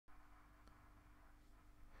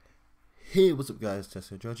Hey, what's up guys,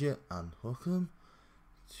 Tesco George here, and welcome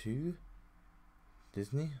to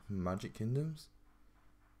Disney Magic Kingdoms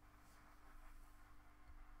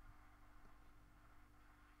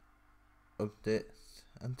updates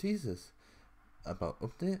and teasers about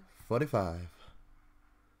update 45.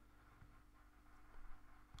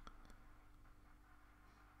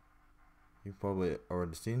 You've probably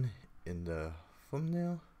already seen in the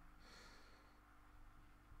thumbnail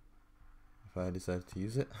if I decide to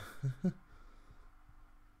use it.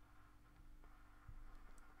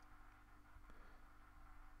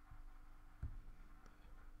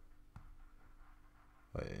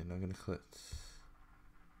 Wait, I'm gonna click.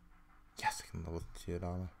 Yes, I can level tiered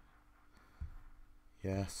armor.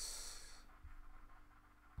 Yes.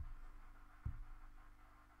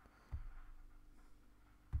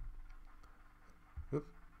 Oop,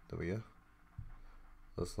 there we go.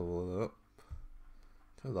 Let's level it up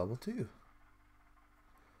to level 2.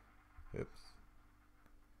 Oops.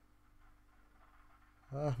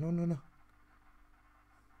 Ah, no.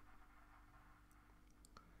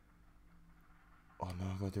 Oh no,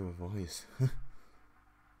 I gotta do a voice.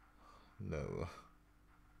 No.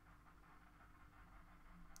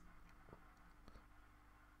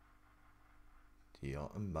 The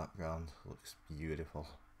autumn background looks beautiful.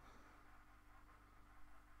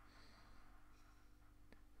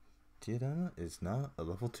 Tiana is now a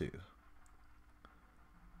level 2.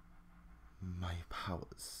 My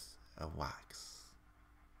powers are wax.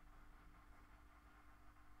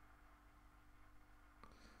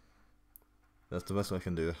 That's the best I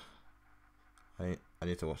can do. I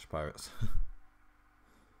need to watch Pirates.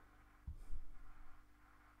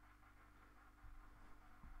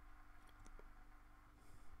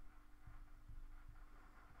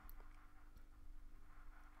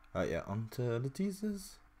 Yeah, on to the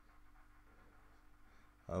teasers.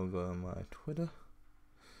 I'll go on my Twitter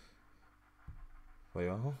for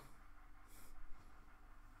y'all.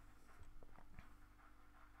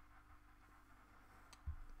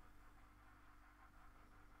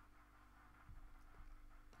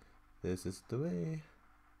 This is the way.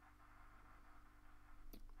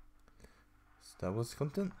 Star Wars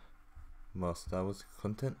content? More Star Wars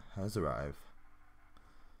content has arrived.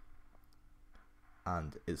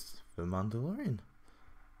 And it's the Mandarlorian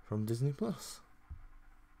from Disney Plus.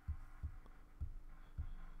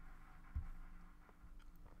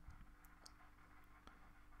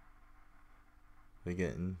 We're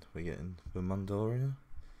getting the Mandarlorian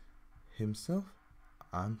himself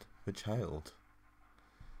and the child,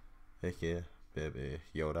 aka Baby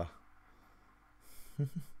Yoda,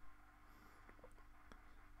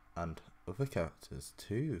 and other characters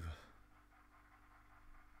too.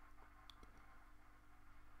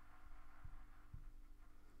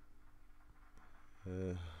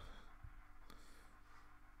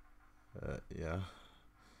 Yeah.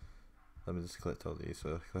 Let me just click all these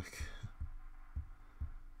real quick.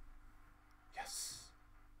 Yes.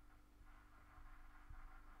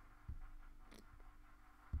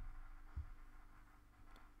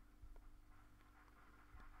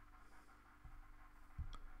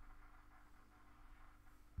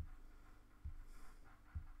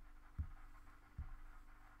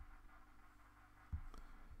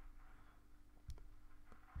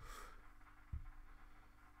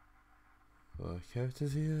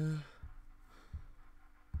 Characters here.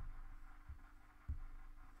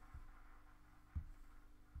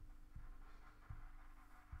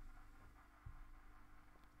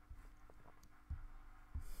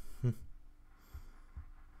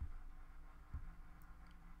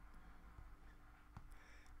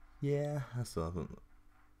 Yeah, I still haven't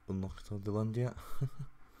unlocked all the land yet.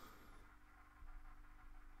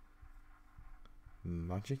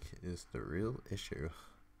 Magic is the real issue.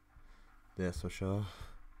 That's for sure.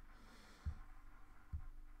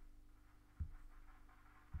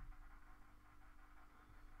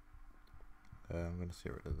 I'm gonna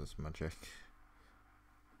get rid of this magic.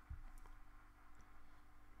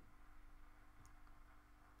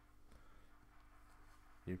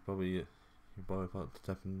 You probably about to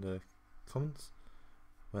type in the comments.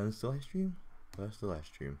 When's the live stream? Where's the live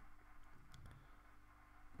stream?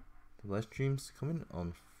 The live stream's coming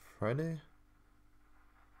on Friday,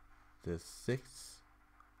 the 6th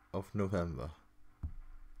of November.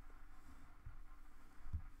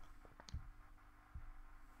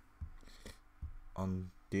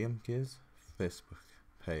 On DMK's Facebook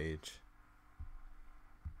page.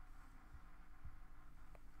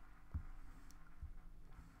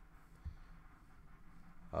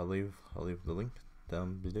 I'll leave the link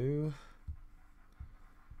down below.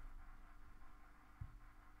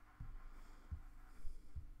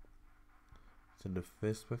 To the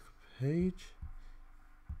Facebook page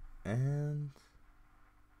and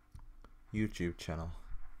YouTube channel.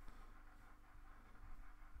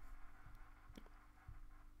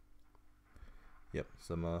 Yep,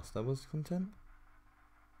 some Star Wars content.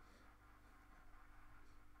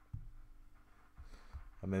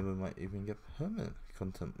 And maybe we might even get permanent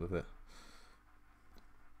content with it.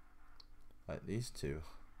 Like these two.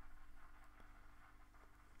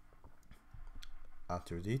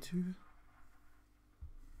 R2D2.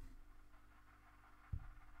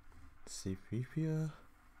 C-3PO.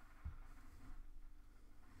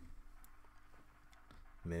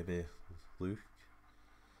 Maybe Luke.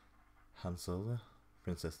 Han Solo.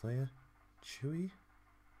 Princess Leia. Chewie.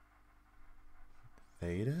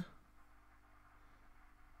 Vader.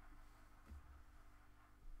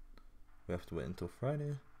 We have to wait until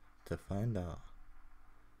Friday to find out.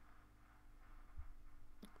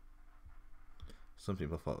 Some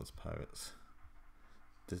people thought it was pirates.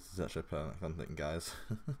 This is actually permanent content, guys.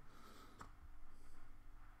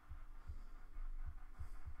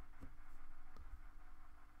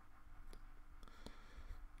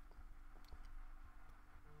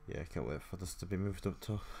 Yeah, I can't wait for this to be moved up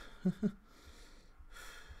top.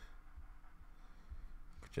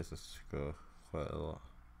 Just has to go quite a lot.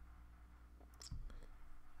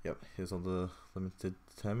 Yep, here's all the limited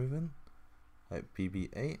time event. Like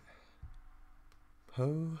BB-8,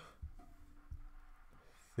 Poe,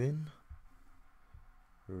 Finn,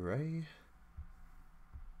 Rey,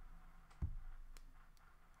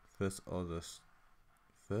 First Order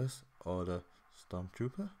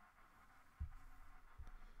Stormtrooper,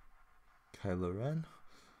 Kylo Ren,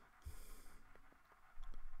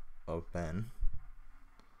 or Ben,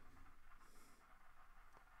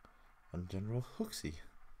 and General Huxley.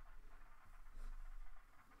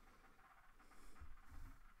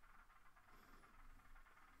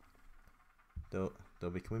 They'll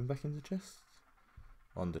be coming back into chest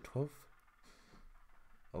on the 12th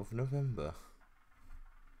of November.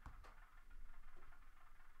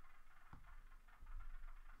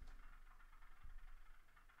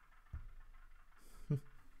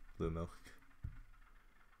 Blue milk.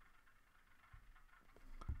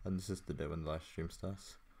 And this is the day when the live stream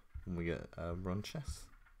starts, when we get run chests.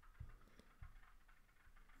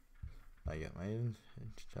 I get my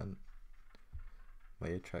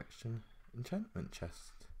enchantment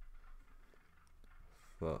chest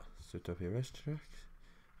for Zootopia Racetrack,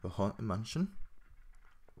 for Haunted Mansion,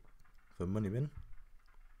 for Money Bin,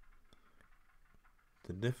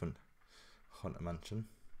 the different Haunted Mansion,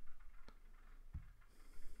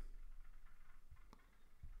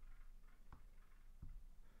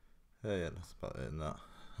 yeah, that's about it in that.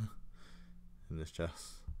 In this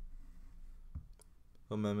chest.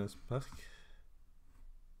 For Mermaid's Pack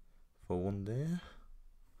for 1 day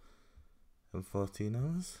and 14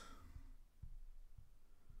 hours.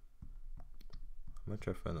 I might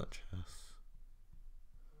try to find that chest.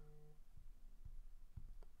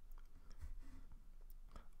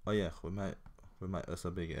 Oh yeah, we might also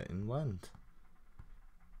be getting land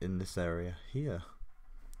in this area here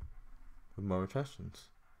with more attractions.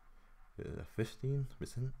 With a 15%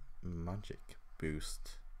 magic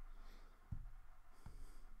boost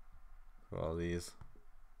for all these.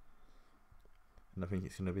 And I think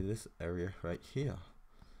it's going to be this area right here.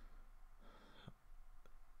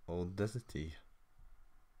 Old deserty.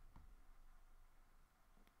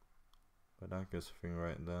 But that goes thing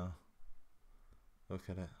right there. Look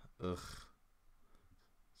at it. Ugh.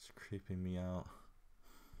 It's creeping me out.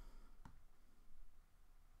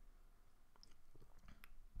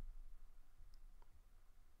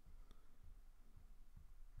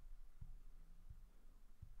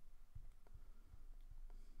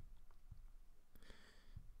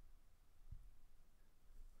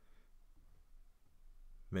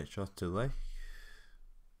 Make sure to like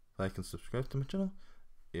and subscribe to my channel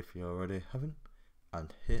if you already haven't,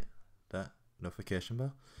 and hit that notification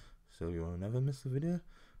bell so you will never miss a video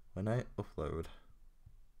when I upload.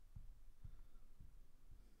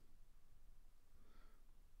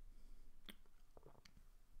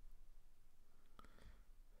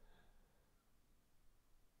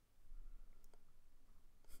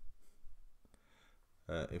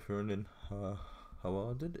 If you're wondering how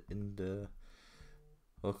I did in the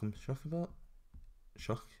Welcome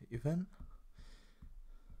Shock event,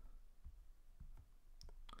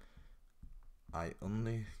 I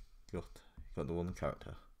only got the one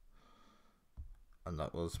character, and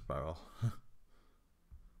that was Barrel.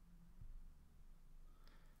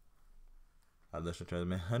 I literally tried to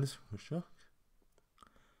make hands with Shock,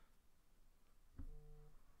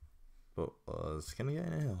 but was gonna get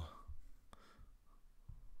an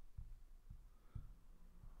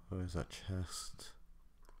ill. where's that chest?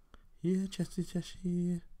 Here, chesty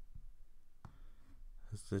chesty.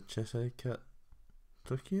 Has the Cheshire Cat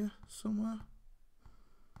stuck here somewhere?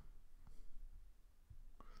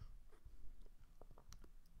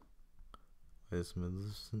 Where's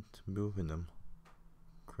Millicent moving them?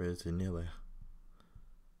 Crazy nearly.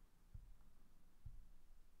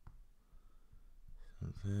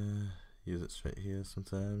 And there, use it straight here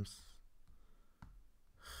sometimes.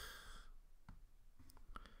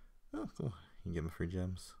 Oh, cool. You can get me 3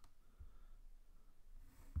 gems.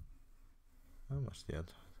 How much do you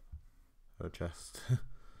add? Or chest.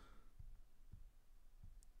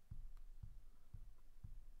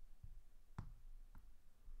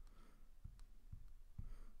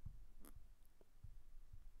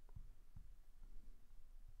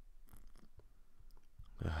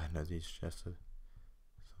 I know these chests are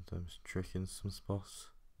sometimes tricking some spots.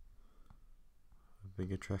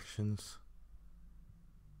 Big attractions.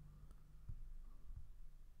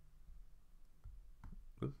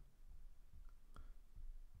 Oop.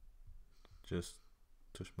 Just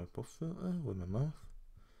touch my puff filter with my mouth.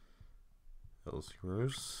 That was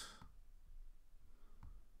gross.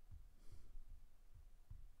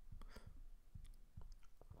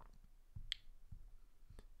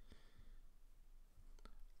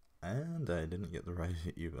 And I didn't get the right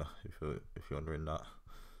either, if you're wondering that.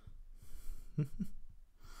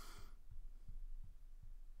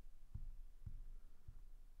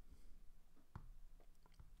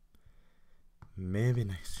 Maybe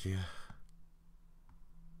next year.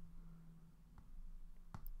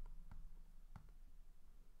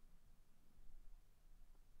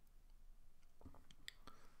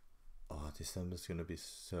 Oh, December's gonna be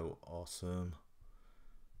so awesome.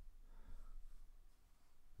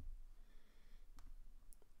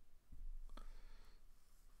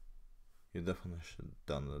 You definitely should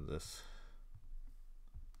download this.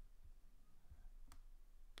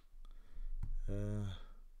 Yeah,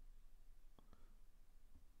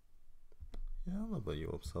 I'll level you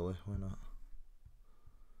up, Sally. Why not?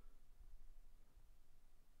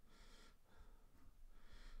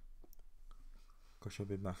 Gosh, I'll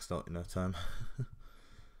be maxed out in no time.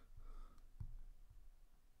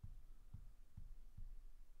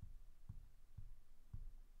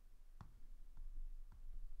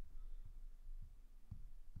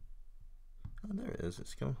 Oh, there it is.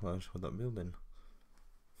 It's camouflage with that building.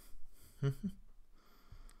 I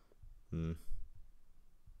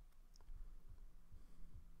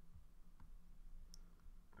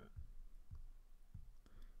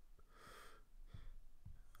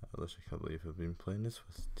literally can't believe I've been playing this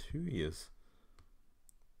for 2 years.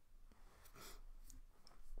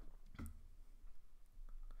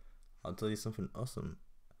 I'll tell you something awesome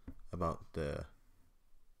about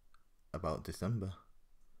December.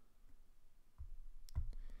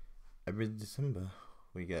 Every December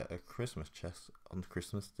we get a Christmas chest on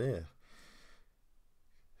Christmas Day.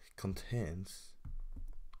 It contains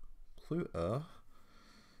Pluto,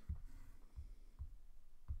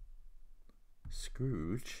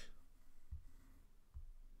 Scrooge,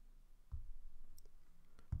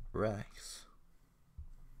 Rex,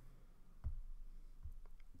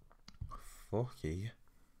 Forky,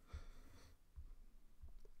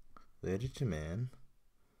 Lady Jermaine,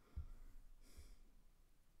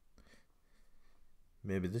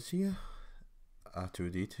 maybe this year,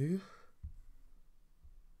 R2D2,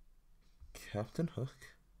 Captain Hook,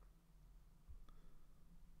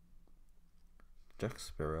 Jack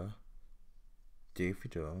Sparrow, Davy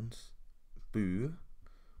Jones, Boo,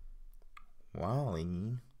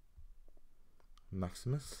 Wally,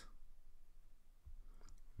 Maximus,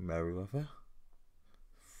 Merryweather,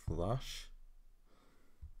 Flash,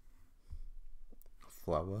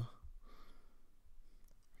 Flower,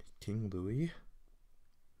 King Louie,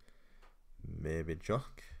 maybe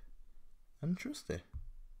Jock, and Trusty,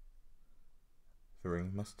 the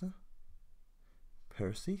Ringmaster,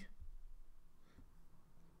 Percy,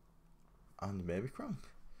 and maybe Kronk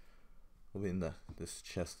will be in this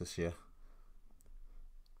chest this year.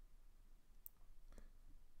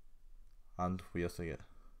 And we also get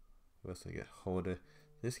holiday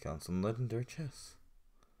discounts on legendary chests.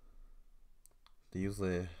 They're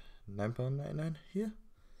usually £9.99 here.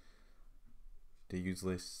 They're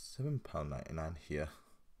usually £7.99 here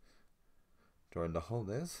during the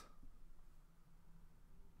holidays.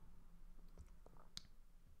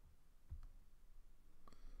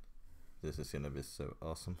 This is gonna be so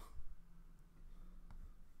awesome.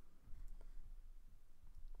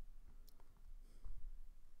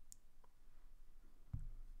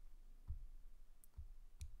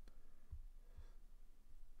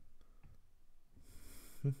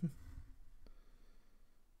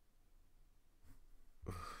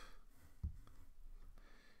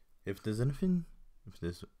 if there's anything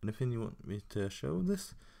you want me to show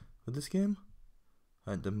this with this game,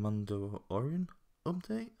 like the Mandarlorian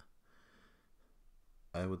update,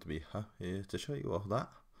 I would be happy to show you all that.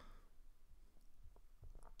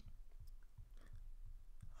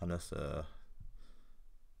 And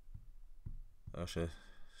I'll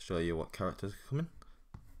show you what characters are coming,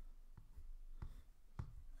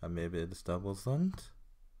 and maybe the Star Wars land,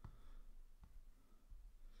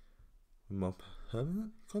 more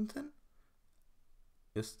permanent content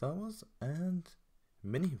with Star Wars, and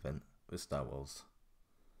mini event with Star Wars.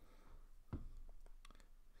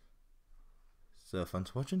 So thanks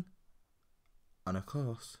for watching, and of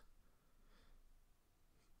course,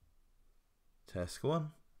 test go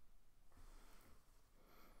on.